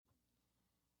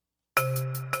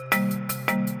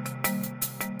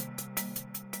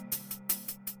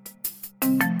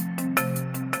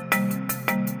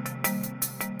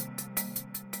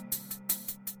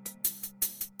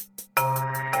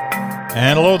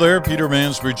And hello there, Peter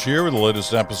Mansbridge here with the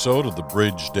latest episode of the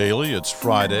Bridge Daily. It's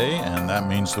Friday, and that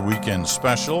means the weekend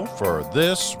special for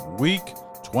this week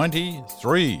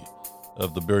 23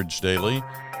 of the Bridge Daily,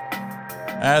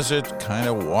 as it kind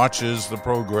of watches the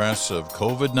progress of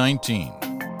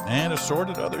COVID-19 and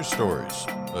assorted other stories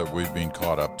that we've been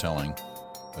caught up telling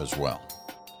as well.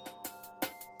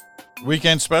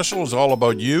 Weekend Special is all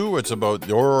about you. It's about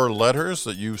your letters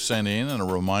that you sent in and a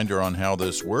reminder on how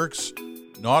this works.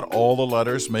 Not all the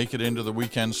letters make it into the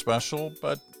Weekend Special,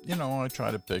 but, I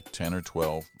try to pick 10 or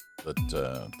 12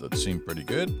 that seem pretty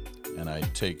good, and I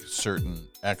take certain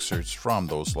excerpts from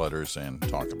those letters and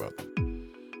talk about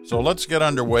them. So let's get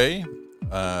underway.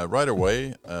 Right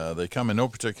away, they come in no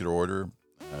particular order.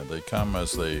 They come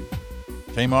as they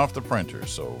came off the printer,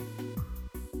 so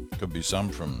it could be some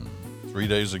from 3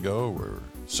 days ago or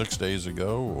 6 days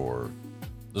ago or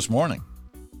this morning.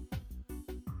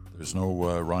 There's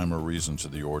no rhyme or reason to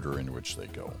the order in which they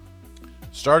go.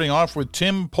 Starting off with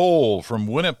Tim Pohl from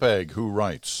Winnipeg, who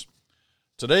writes,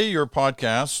 "Today your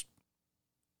podcast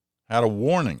had a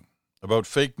warning about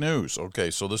fake news." Okay,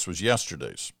 so this was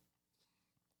yesterday's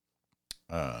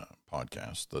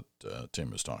podcast that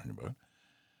Tim is talking about.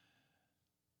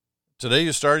 "Today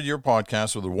you started your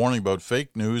podcast with a warning about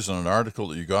fake news and an article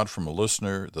that you got from a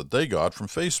listener that they got from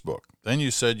Facebook. Then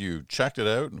you said you checked it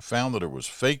out and found that it was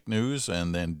fake news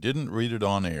and then didn't read it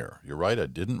on air." You're right, I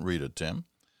didn't read it, Tim,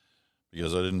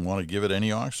 because I didn't want to give it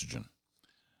any oxygen.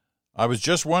 "I was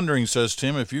just wondering," says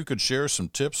Tim, "if you could share some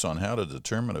tips on how to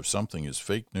determine if something is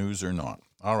fake news or not."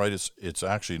 All right, it's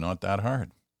actually not that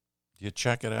hard. You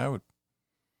check it out.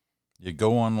 You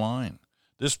go online.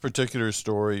 This particular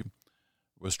story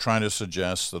was trying to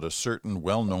suggest that a certain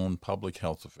well-known public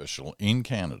health official in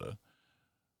Canada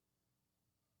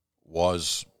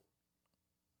was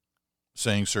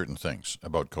saying certain things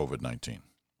about COVID-19.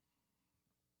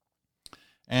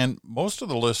 And most of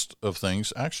the list of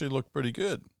things actually looked pretty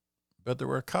good, but there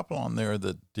were a couple on there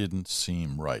that didn't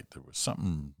seem right. There was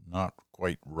something not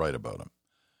quite right about them.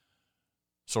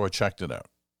 So I checked it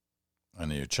out.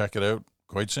 And you check it out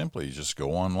quite simply. You just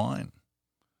go online.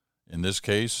 In this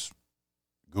case,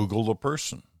 Google the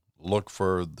person, look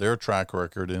for their track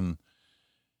record in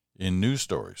news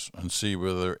stories and see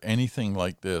whether anything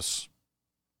like this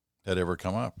had ever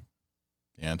come up.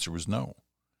 The answer was no.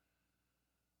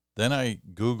 Then I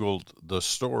Googled the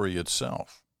story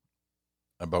itself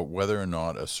about whether or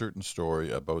not a certain story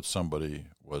about somebody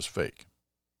was fake.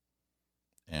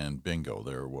 And bingo,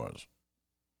 there it was.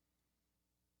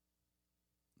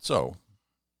 So,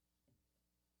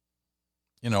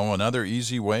 another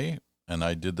easy way, and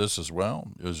I did this as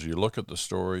well, is you look at the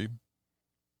story,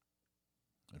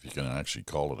 if you can actually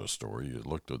call it a story, you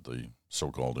looked at the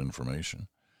so-called information,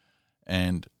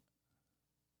 and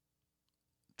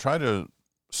try to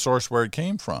source where it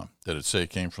came from. Did it say it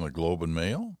came from the Globe and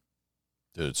Mail?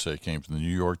 Did it say it came from the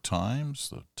New York Times,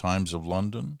 the Times of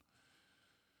London?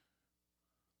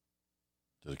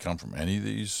 Did it come from any of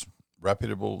these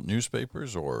reputable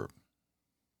newspapers or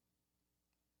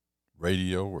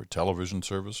radio or television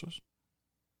services?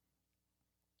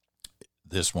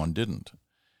 This one didn't.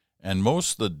 And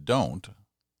most that don't,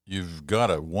 you've got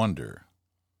to wonder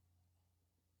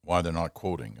why they're not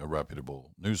quoting a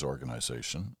reputable news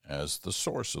organization as the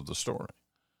source of the story,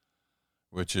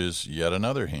 which is yet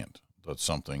another hint that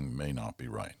something may not be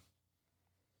right.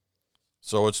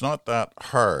 So it's not that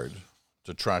hard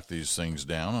to track these things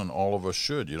down, and all of us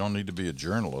should. You don't need to be a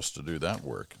journalist to do that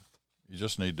work. You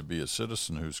just need to be a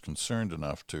citizen who's concerned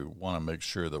enough to want to make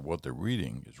sure that what they're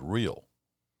reading is real.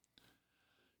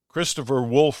 Christopher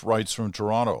Wolf writes from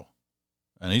Toronto,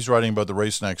 and he's writing about the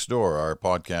race next door, our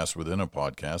podcast within a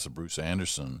podcast that Bruce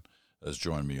Anderson has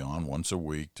joined me on once a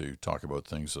week to talk about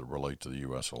things that relate to the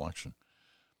U.S. election.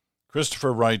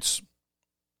 Christopher writes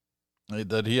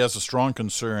that he has a strong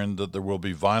concern that there will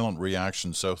be violent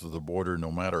reactions south of the border no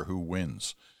matter who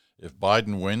wins. If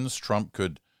Biden wins, Trump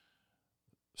could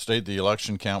state the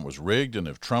election count was rigged, and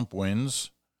if Trump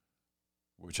wins,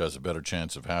 which has a better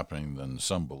chance of happening than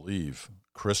some believe,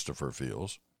 Christopher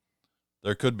feels,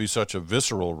 there could be such a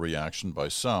visceral reaction by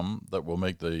some that will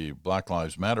make the Black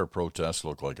Lives Matter protest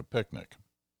look like a picnic.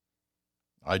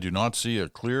 I do not see a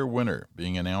clear winner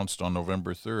being announced on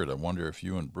November 3rd. I wonder if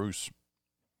you and Bruce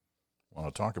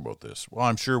want to talk about this. Well,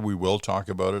 I'm sure we will talk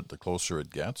about it the closer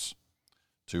it gets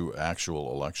to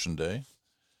actual election day.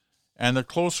 And the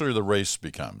closer the race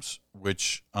becomes,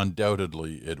 which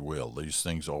undoubtedly it will. These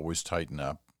things always tighten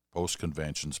up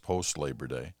post-conventions, post-Labor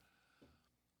Day.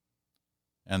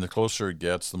 And the closer it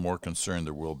gets, the more concern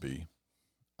there will be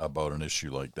about an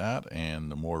issue like that,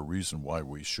 and the more reason why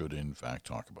we should, in fact,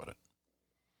 talk about it.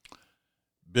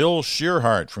 Bill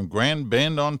Shearhart from Grand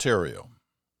Bend, Ontario.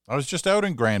 I was just out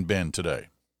in Grand Bend today.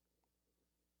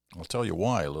 I'll tell you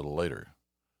why a little later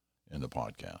in the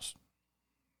podcast.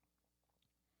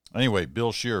 Anyway,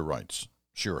 Bill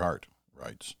Shearhart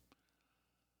writes,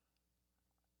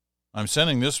 I'm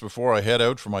sending this before I head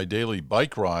out for my daily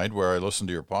bike ride where I listen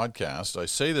to your podcast. I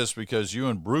say this because you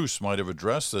and Bruce might have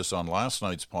addressed this on last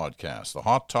night's podcast. The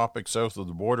hot topic south of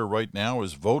the border right now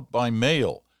is vote by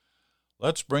mail.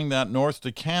 Let's bring that north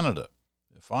to Canada.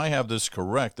 If I have this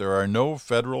correct, there are no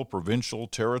federal, provincial,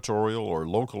 territorial, or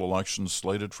local elections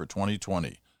slated for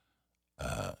 2020.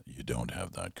 You don't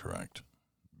have that correct,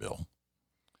 Bill.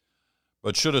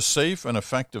 But should a safe and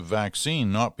effective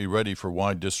vaccine not be ready for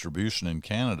wide distribution in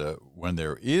Canada when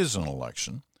there is an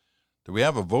election, do we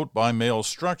have a vote-by-mail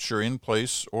structure in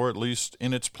place or at least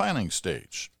in its planning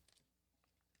stage?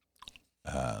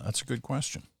 That's a good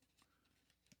question.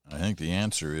 I think the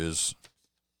answer is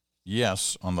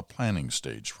yes on the planning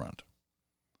stage front.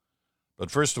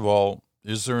 But first of all,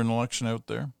 is there an election out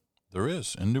there? There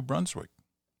is, in New Brunswick.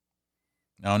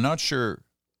 Now, I'm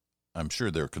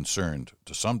sure they're concerned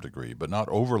to some degree, but not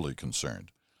overly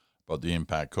concerned about the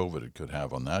impact COVID could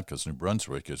have on that, because New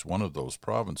Brunswick is one of those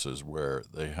provinces where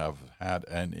they have had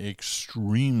an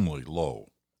extremely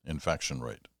low infection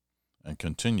rate and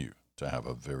continue to have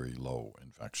a very low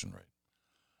infection rate.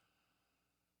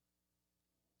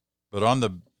 But on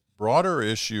the broader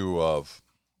issue of,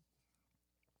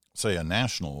 say, a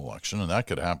national election, and that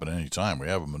could happen any time, we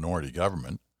have a minority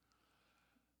government.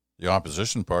 The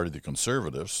opposition party, the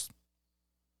Conservatives,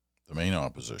 the main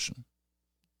opposition,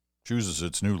 chooses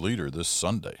its new leader this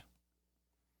Sunday.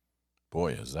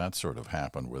 Boy, has that sort of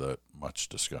happened without much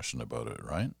discussion about it,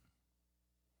 right?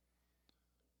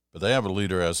 But they have a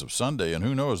leader as of Sunday, and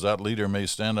who knows, that leader may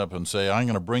stand up and say, I'm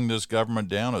going to bring this government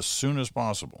down as soon as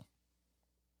possible.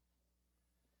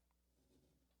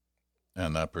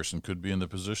 And that person could be in the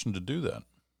position to do that.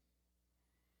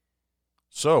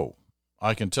 So,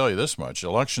 I can tell you this much.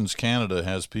 Elections Canada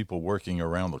has people working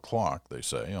around the clock, they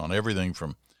say, on everything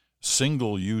from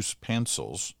single-use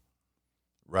pencils,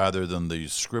 rather than the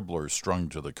scribblers strung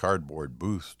to the cardboard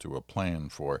booth, to a plan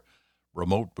for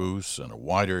remote booths and a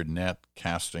wider net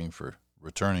casting for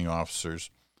returning officers,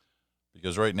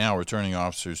 because right now returning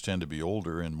officers tend to be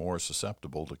older and more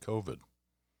susceptible to COVID.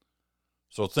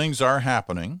 So things are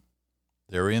happening.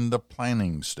 They're in the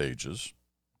planning stages,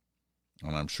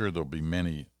 and I'm sure there'll be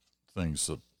many things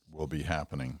that will be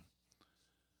happening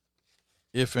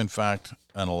if, in fact,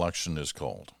 an election is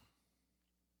called.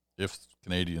 If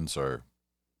Canadians are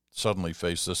suddenly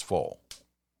faced this fall,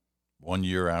 1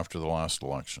 year after the last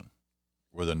election,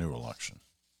 with a new election.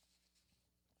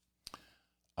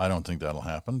 I don't think that'll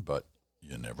happen, but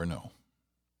you never know.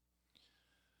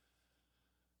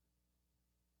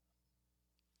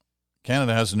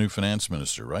 Canada has a new finance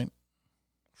minister, right?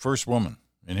 First woman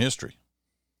in history.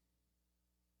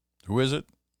 Who is it?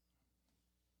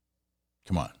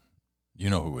 Come on. You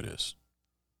know who it is.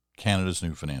 Canada's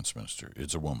new finance minister.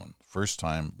 It's a woman. First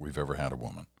time we've ever had a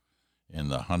woman in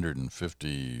the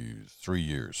 153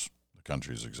 years the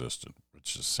country's existed,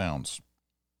 which just sounds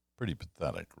pretty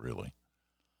pathetic, really.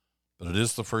 But it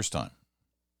is the first time.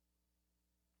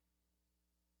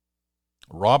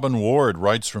 Robin Ward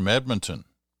writes from Edmonton.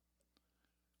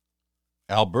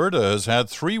 Alberta has had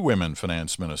 3 women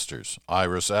finance ministers,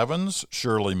 Iris Evans,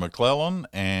 Shirley McClellan,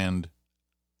 and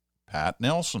Pat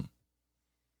Nelson.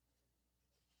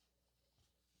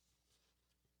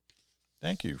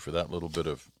 Thank you for that little bit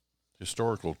of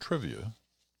historical trivia,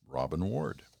 Robin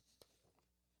Ward.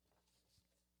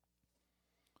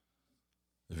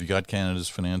 Have you got Canada's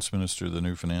finance minister, the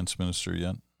new finance minister,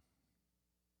 yet?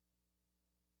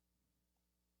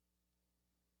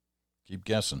 Keep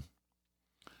guessing.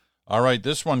 All right,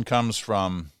 this one comes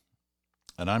from,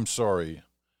 and I'm sorry,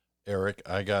 Eric,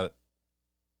 I'm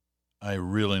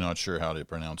really not sure how to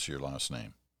pronounce your last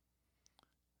name.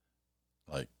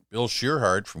 Like Bill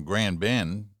Shearhart from Grand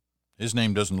Bend, his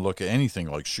name doesn't look anything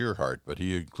like Shearhart, but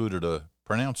he included a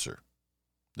pronouncer.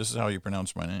 This is how you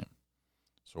pronounce my name.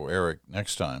 So, Eric,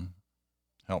 next time,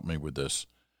 help me with this.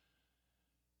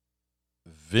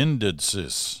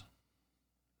 Vindidsis.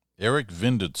 Eric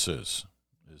Vindidsis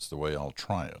is the way I'll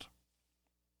try it.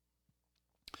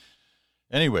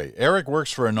 Anyway, Eric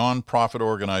works for a non-profit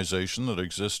organization that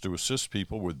exists to assist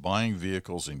people with buying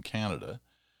vehicles in Canada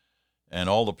and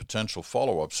all the potential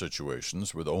follow-up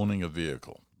situations with owning a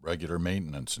vehicle, regular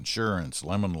maintenance, insurance,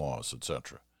 lemon laws,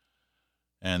 etc.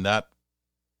 And that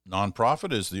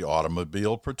nonprofit is the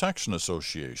Automobile Protection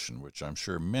Association, which I'm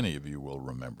sure many of you will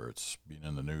remember. It's been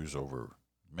in the news over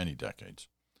many decades.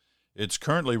 It's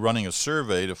currently running a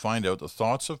survey to find out the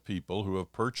thoughts of people who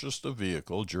have purchased a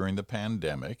vehicle during the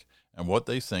pandemic and what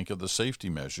they think of the safety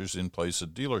measures in place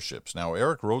at dealerships. Now,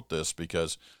 Eric wrote this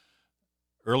because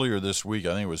earlier this week,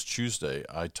 I think it was Tuesday,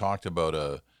 I talked about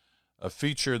a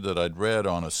feature that I'd read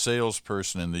on a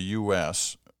salesperson in the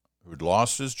U.S. who'd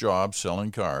lost his job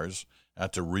selling cars,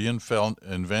 had to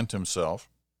reinvent himself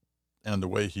and the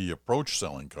way he approached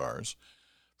selling cars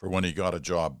for when he got a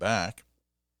job back,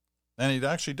 and he'd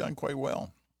actually done quite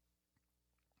well.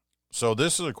 So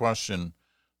this is a question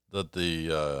that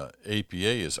the APA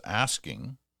is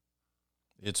asking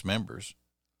its members.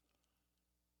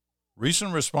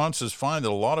 Recent responses find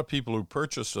that a lot of people who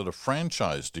purchased at a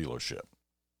franchise dealership,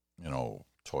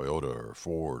 Toyota or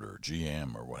Ford or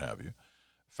GM or what have you,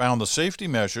 found the safety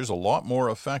measures a lot more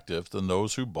effective than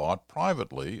those who bought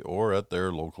privately or at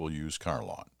their local used car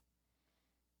lot.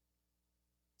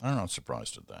 I'm not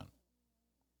surprised at that.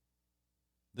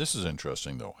 This is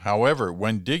interesting, though. However,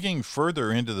 when digging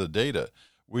further into the data,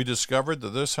 we discovered that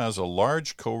this has a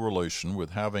large correlation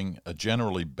with having a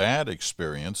generally bad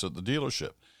experience at the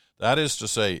dealership. That is to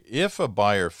say, if a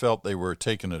buyer felt they were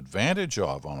taken advantage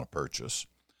of on a purchase,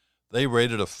 they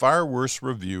rated a far worse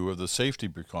review of the safety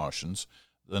precautions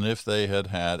than if they had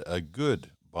had a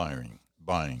good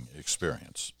buying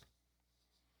experience.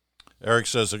 Eric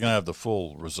says they're going to have the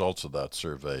full results of that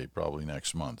survey probably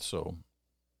next month, so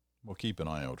we'll keep an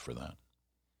eye out for that.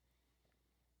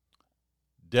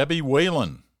 Debbie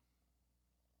Whalen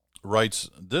writes,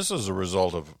 this is a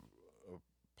result of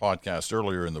a podcast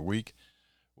earlier in the week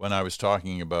when I was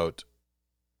talking about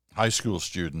high school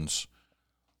students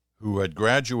who had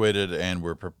graduated and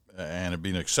had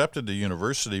been accepted to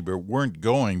university but weren't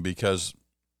going because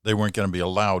they weren't going to be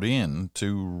allowed in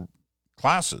to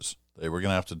classes. They were going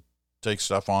to have to take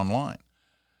stuff online.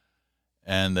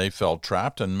 And they felt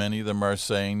trapped, and many of them are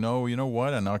saying, no, you know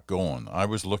what, I'm not going. I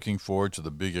was looking forward to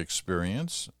the big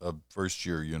experience of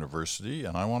first-year university,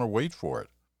 and I want to wait for it.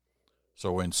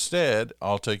 So instead,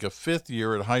 I'll take a 5th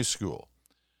year at high school.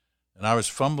 And I was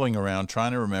fumbling around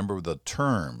trying to remember the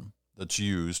term that's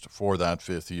used for that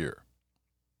 5th year.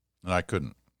 And I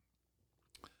couldn't.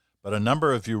 But a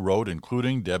number of you wrote,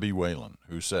 including Debbie Whalen,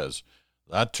 who says,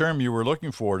 that term you were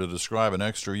looking for to describe an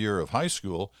extra year of high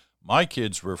school, my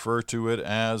kids refer to it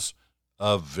as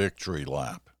a victory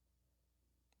lap.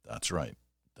 That's right.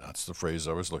 That's the phrase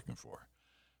I was looking for.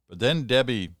 But then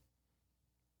Debbie,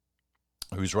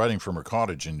 who's writing from her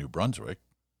cottage in New Brunswick,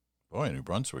 boy, New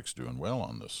Brunswick's doing well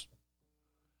on this.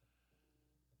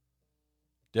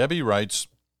 Debbie writes,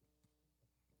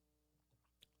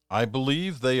 I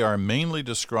believe they are mainly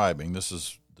describing, this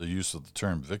is the use of the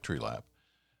term victory lap,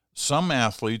 some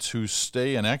athletes who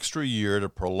stay an extra year to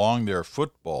prolong their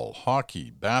football, hockey,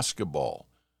 basketball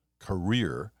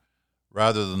career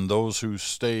rather than those who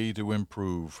stay to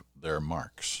improve their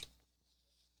marks.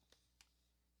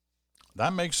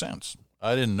 That makes sense.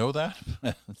 I didn't know that.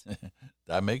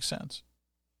 That makes sense.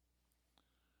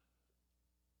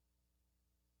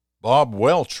 Bob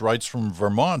Welch writes from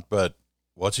Vermont, but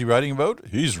what's he writing about?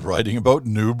 He's writing about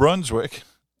New Brunswick.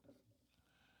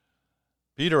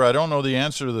 Peter, I don't know the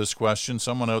answer to this question.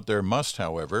 Someone out there must,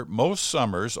 however. Most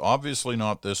summers, obviously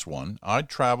not this one, I'd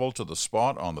travel to the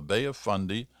spot on the Bay of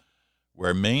Fundy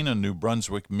where Maine and New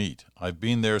Brunswick meet. I've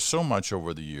been there so much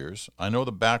over the years. I know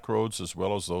the back roads as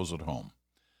well as those at home.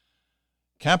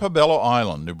 Campobello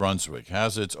Island, New Brunswick,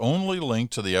 has its only link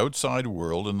to the outside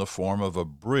world in the form of a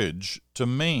bridge to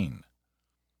Maine.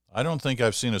 I don't think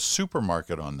I've seen a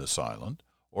supermarket on this island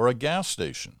or a gas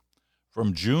station.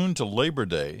 From June to Labor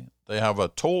Day, they have a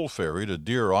toll ferry to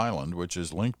Deer Island, which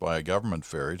is linked by a government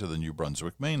ferry to the New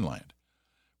Brunswick mainland.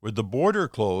 With the border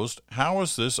closed, how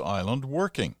is this island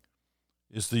working?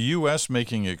 Is the U.S.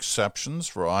 making exceptions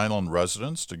for island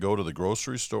residents to go to the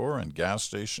grocery store and gas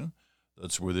station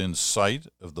that's within sight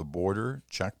of the border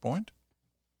checkpoint?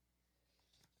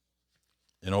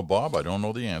 Bob, I don't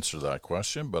know the answer to that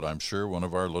question, but I'm sure one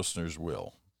of our listeners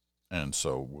will. And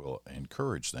so we'll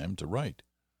encourage them to write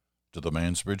to the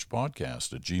Mansbridge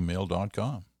Podcast at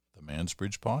gmail.com. The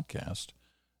Mansbridge Podcast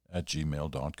at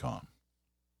gmail.com.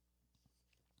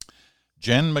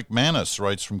 Jen McManus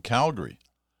writes from Calgary.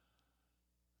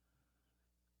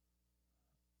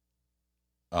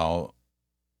 I'll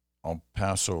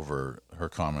pass over her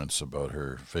comments about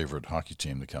her favorite hockey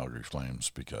team, the Calgary Flames,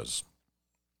 because,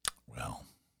 well,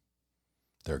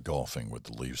 they're golfing with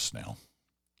the Leafs now.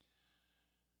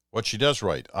 What she does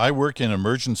write, I work in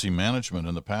emergency management,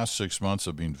 and the past 6 months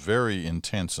have been very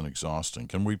intense and exhausting.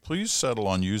 Can we please settle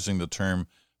on using the term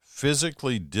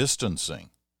physically distancing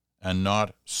and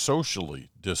not socially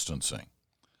distancing?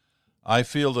 I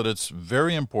feel that it's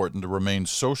very important to remain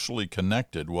socially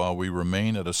connected while we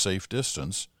remain at a safe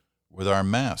distance, with our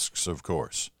masks, of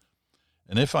course.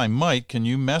 And if I might, can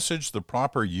you message the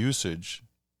proper usage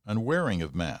and wearing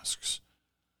of masks?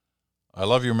 I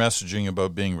love your messaging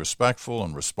about being respectful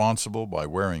and responsible by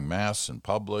wearing masks in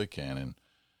public and in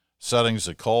settings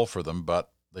that call for them,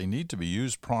 but they need to be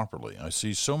used properly. I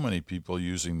see so many people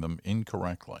using them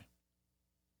incorrectly.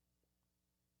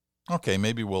 Okay,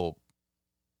 maybe we'll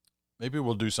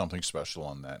do something special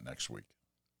on that next week.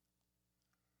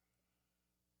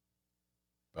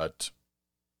 But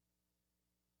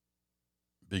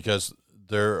because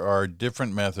there are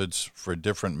different methods for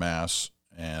different masks,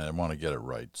 and I want to get it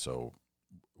right, so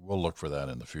we'll look for that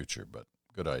in the future, but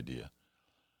good idea.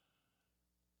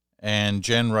 And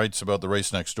Jen writes about the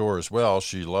race next door as well.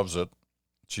 She loves it.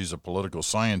 She's a political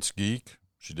science geek.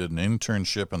 She did an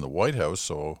internship in the White House,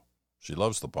 so she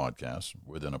loves the podcast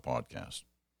within a podcast.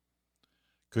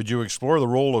 Could you explore the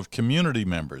role of community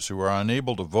members who are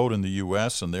unable to vote in the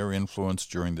U.S. and their influence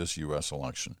during this U.S.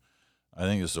 election? I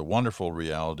think it's a wonderful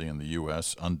reality in the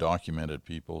U.S., undocumented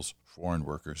peoples, foreign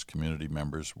workers, community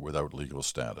members without legal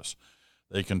status.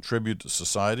 They contribute to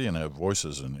society and have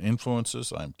voices and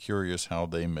influences. I'm curious how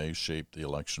they may shape the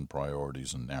election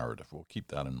priorities and narrative. We'll keep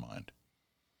that in mind.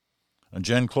 And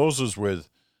Jen closes with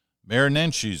Mayor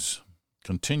Nenshi's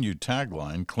continued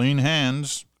tagline, clean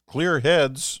hands, clear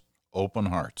heads, open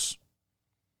hearts.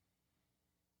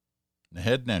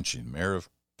 Naheed Nenshi, Mayor of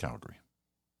Calgary.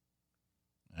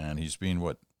 And he's been,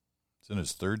 it's in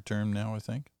his third term now, I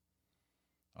think.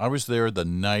 I was there the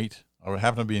night, I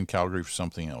happened to be in Calgary for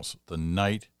something else, the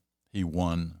night he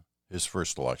won his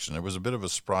first election. It was a bit of a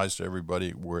surprise to everybody.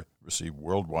 It received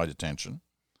worldwide attention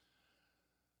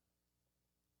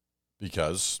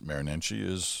because Mayor Nenshi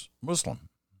is Muslim.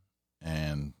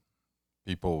 And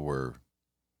people were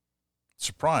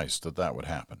surprised that that would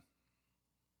happen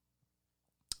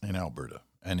in Alberta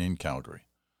and in Calgary.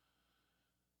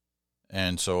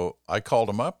 And so I called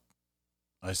him up.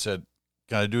 I said,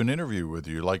 can I do an interview with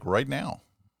you, like right now,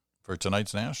 for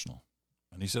tonight's National?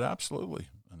 And he said, absolutely.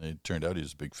 And it turned out he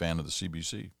was a big fan of the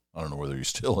CBC. I don't know whether he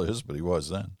still is, but he was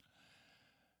then.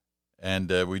 And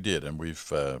we did, and we've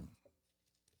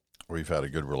had a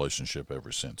good relationship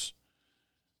ever since.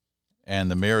 And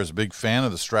the mayor is a big fan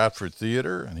of the Stratford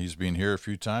Theatre, and he's been here a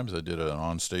few times. I did an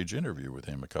on-stage interview with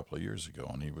him a couple of years ago,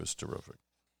 and he was terrific.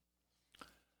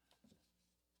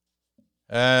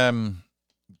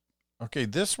 Okay,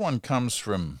 this one comes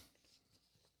from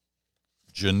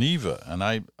Geneva, and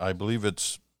I believe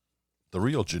it's the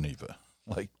real Geneva,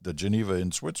 like the Geneva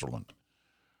in Switzerland.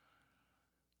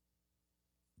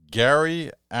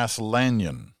 Gary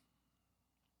Aslanian.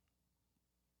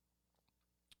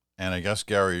 And I guess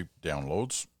Gary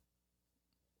downloads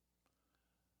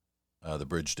the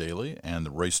Bridge Daily and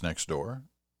the Race Next Door.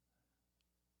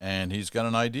 And he's got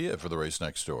an idea for the Race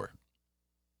Next Door.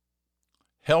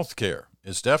 Healthcare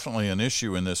is definitely an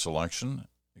issue in this election,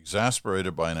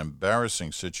 exacerbated by an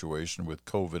embarrassing situation with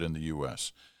COVID in the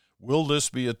U.S. Will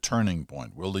this be a turning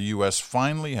point? Will the U.S.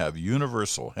 finally have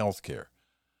universal health care?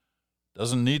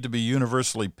 Doesn't need to be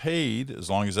universally paid as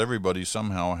long as everybody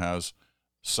somehow has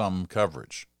some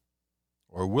coverage.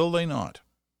 Or will they not?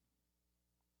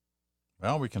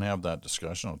 Well, we can have that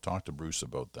discussion. I'll talk to Bruce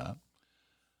about that.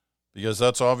 Because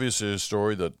that's obviously a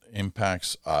story that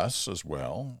impacts us as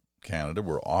well. Canada,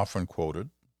 we're often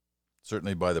quoted,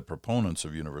 certainly by the proponents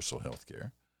of universal health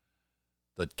care,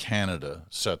 that Canada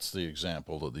sets the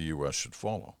example that the U.S. should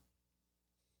follow.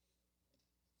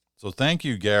 So thank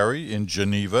you, Gary, in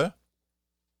Geneva.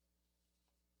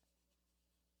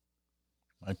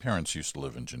 My parents used to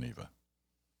live in Geneva.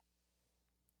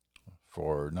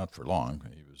 Not for long.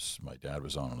 My dad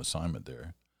was on an assignment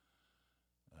there.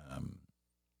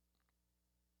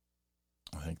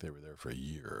 I think they were there for a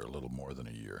year, a little more than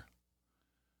a year.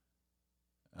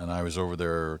 And I was over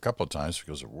there a couple of times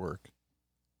because of work.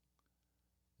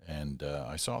 And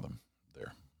I saw them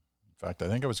there. In fact, I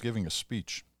think I was giving a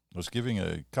speech. I was giving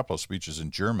a couple of speeches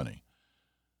in Germany.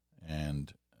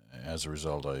 And as a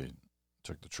result, I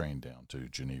took the train down to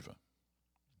Geneva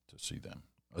to see them.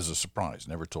 As a surprise,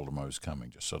 never told them I was coming,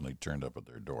 just suddenly turned up at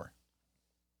their door.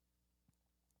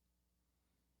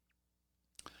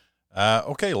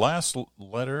 Okay, last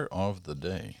letter of the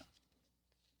day.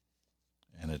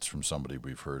 And it's from somebody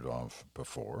we've heard of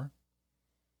before,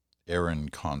 Aaron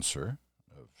Conser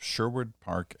of Sherwood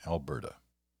Park, Alberta.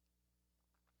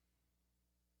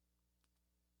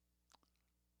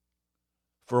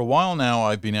 For a while now,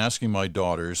 I've been asking my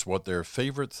daughters what their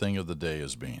favorite thing of the day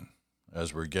has been,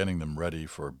 as we're getting them ready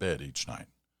for bed each night.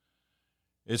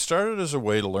 It started as a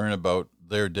way to learn about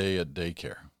their day at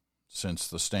daycare. since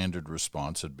the standard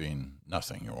response had been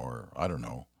nothing or, I don't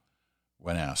know,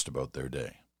 when asked about their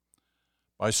day.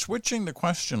 By switching the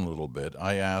question a little bit,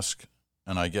 I ask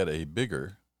and I get a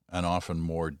bigger and often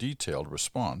more detailed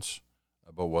response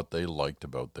about what they liked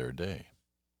about their day.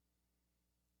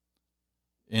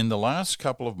 In the last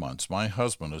couple of months, my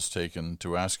husband has taken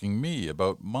to asking me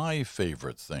about my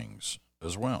favorite things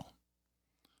as well.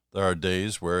 There are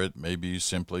days where it may be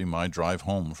simply my drive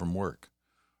home from work,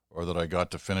 or that I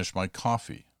got to finish my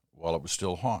coffee while it was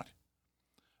still hot.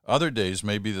 Other days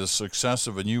may be the success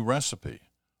of a new recipe,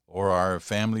 or our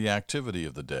family activity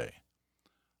of the day.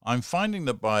 I'm finding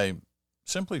that by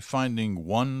simply finding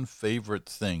one favorite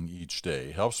thing each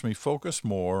day helps me focus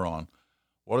more on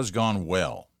what has gone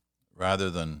well, rather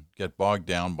than get bogged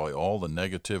down by all the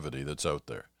negativity that's out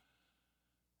there.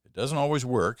 It doesn't always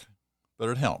work, but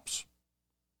it helps.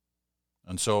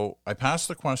 And so I pass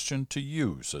the question to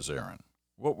you, says Aaron.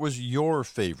 What was your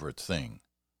favorite thing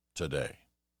today?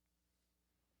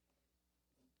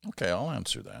 Okay, I'll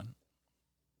answer that.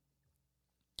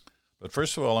 But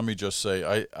first of all, let me just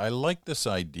say, I like this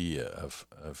idea of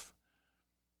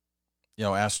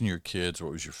asking your kids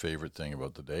what was your favorite thing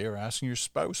about the day, or asking your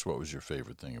spouse what was your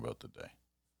favorite thing about the day.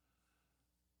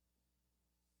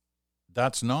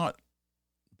 That's not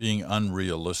being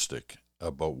unrealistic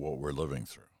about what we're living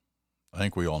through. I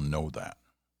think we all know that.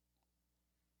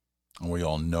 And we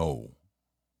all know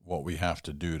what we have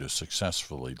to do to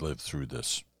successfully live through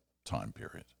this time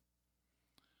period.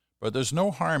 But there's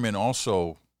no harm in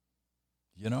also,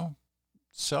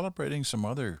 celebrating some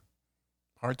other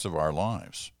parts of our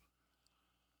lives.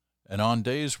 And on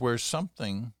days where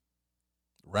something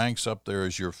ranks up there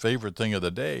as your favorite thing of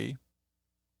the day,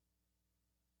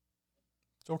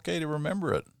 it's okay to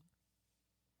remember it.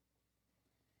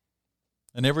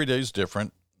 And every day is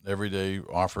different. Every day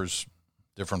offers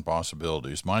different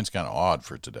possibilities. Mine's kind of odd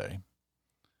for today.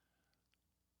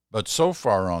 But so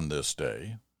far on this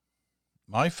day,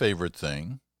 my favorite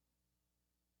thing,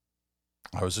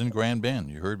 I was in Grand Bend.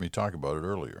 You heard me talk about it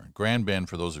earlier. Grand Bend,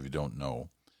 for those of you who don't know,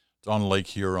 it's on Lake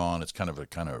Huron. It's kind of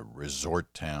a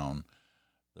resort town.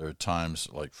 There are times,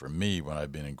 like for me, when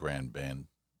I've been in Grand Bend,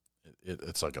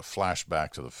 it's like a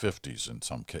flashback to the 50s in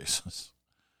some cases.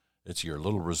 It's your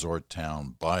little resort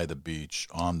town by the beach,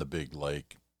 on the big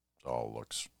lake. It all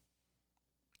looks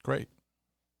great.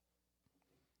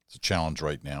 It's a challenge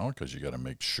right now because you got to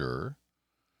make sure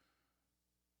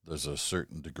there's a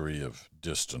certain degree of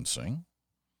distancing,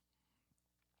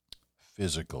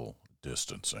 physical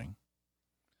distancing.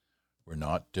 We're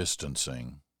not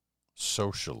distancing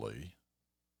socially.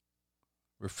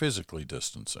 We're physically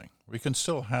distancing. We can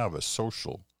still have a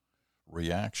social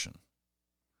reaction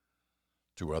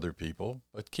to other people,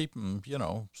 but keep them,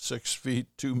 6 feet,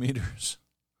 2 meters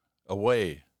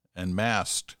away and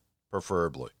masked,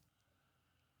 preferably.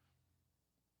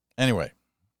 Anyway,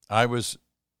 I was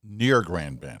near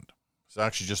Grand Bend. It's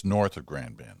actually just north of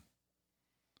Grand Bend,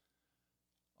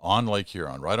 on Lake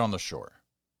Huron, right on the shore.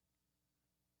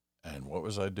 And what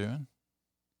was I doing?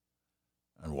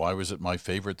 And why was it my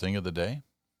favorite thing of the day?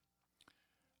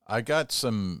 I got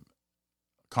some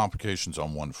complications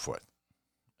on one foot.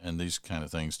 And these kind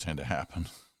of things tend to happen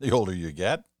the older you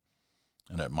get.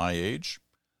 And at my age,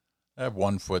 I have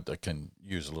one foot that can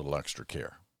use a little extra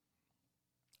care.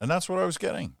 And that's what I was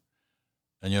getting.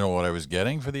 And you know what I was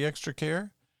getting for the extra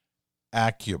care?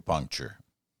 Acupuncture.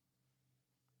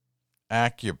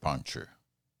 Acupuncture.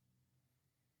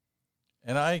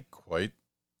 And I quite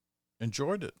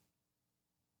enjoyed it.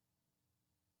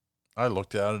 I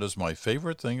looked at it as my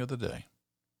favorite thing of the day.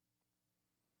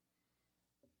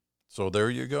 So there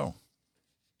you go.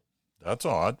 That's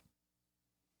odd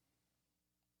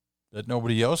that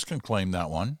nobody else can claim that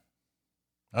one.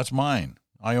 That's mine.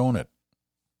 I own it.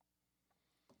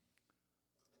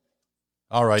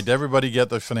 All right, everybody get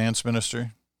the finance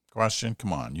minister question?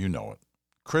 Come on, you know it.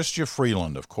 Chrystia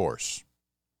Freeland, of course.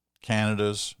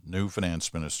 Canada's new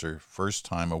finance minister, first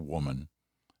time a woman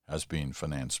has been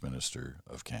finance minister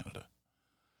of Canada.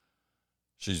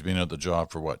 She's been at the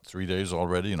job for 3 days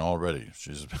already, and already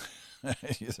she's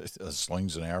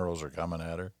slings and arrows are coming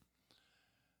at her.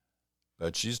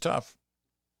 But she's tough.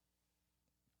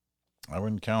 I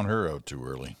wouldn't count her out too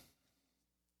early.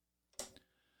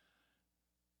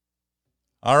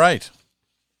 All right.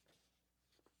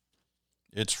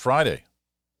 It's Friday.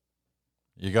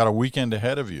 You got a weekend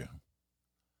ahead of you.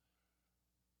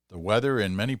 The weather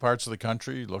in many parts of the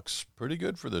country looks pretty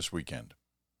good for this weekend.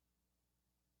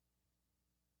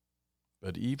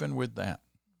 But even with that,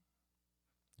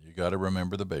 you got to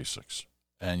remember the basics.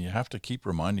 And you have to keep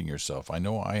reminding yourself. I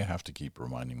know I have to keep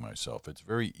reminding myself. It's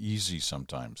very easy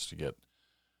sometimes to get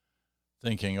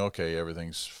thinking, okay,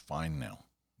 everything's fine now.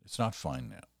 It's not fine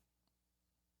now.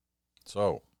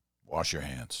 So, wash your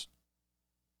hands.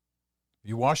 Are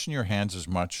you washing your hands as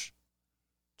much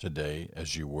today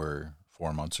as you were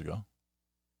 4 months ago?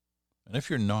 And if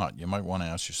you're not, you might want to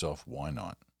ask yourself, why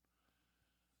not?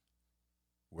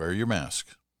 Wear your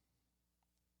mask.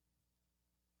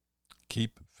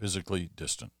 Keep physically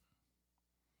distant.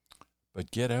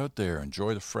 But get out there,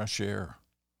 enjoy the fresh air.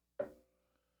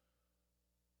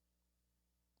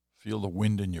 Feel the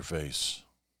wind in your face.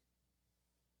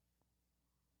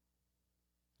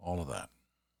 All of that.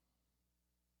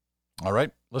 All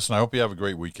right. Listen, I hope you have a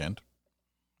great weekend.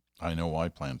 I know I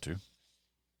plan to.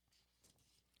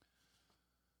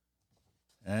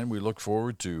 And we look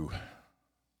forward to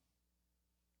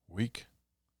week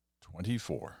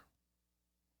 24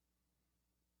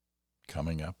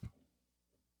 coming up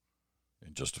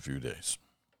in just a few days.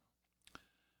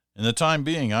 In the time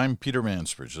being, I'm Peter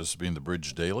Mansbridge. This has been The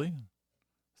Bridge Daily.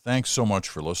 Thanks so much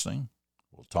for listening.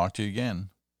 We'll talk to you again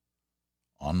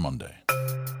on Monday.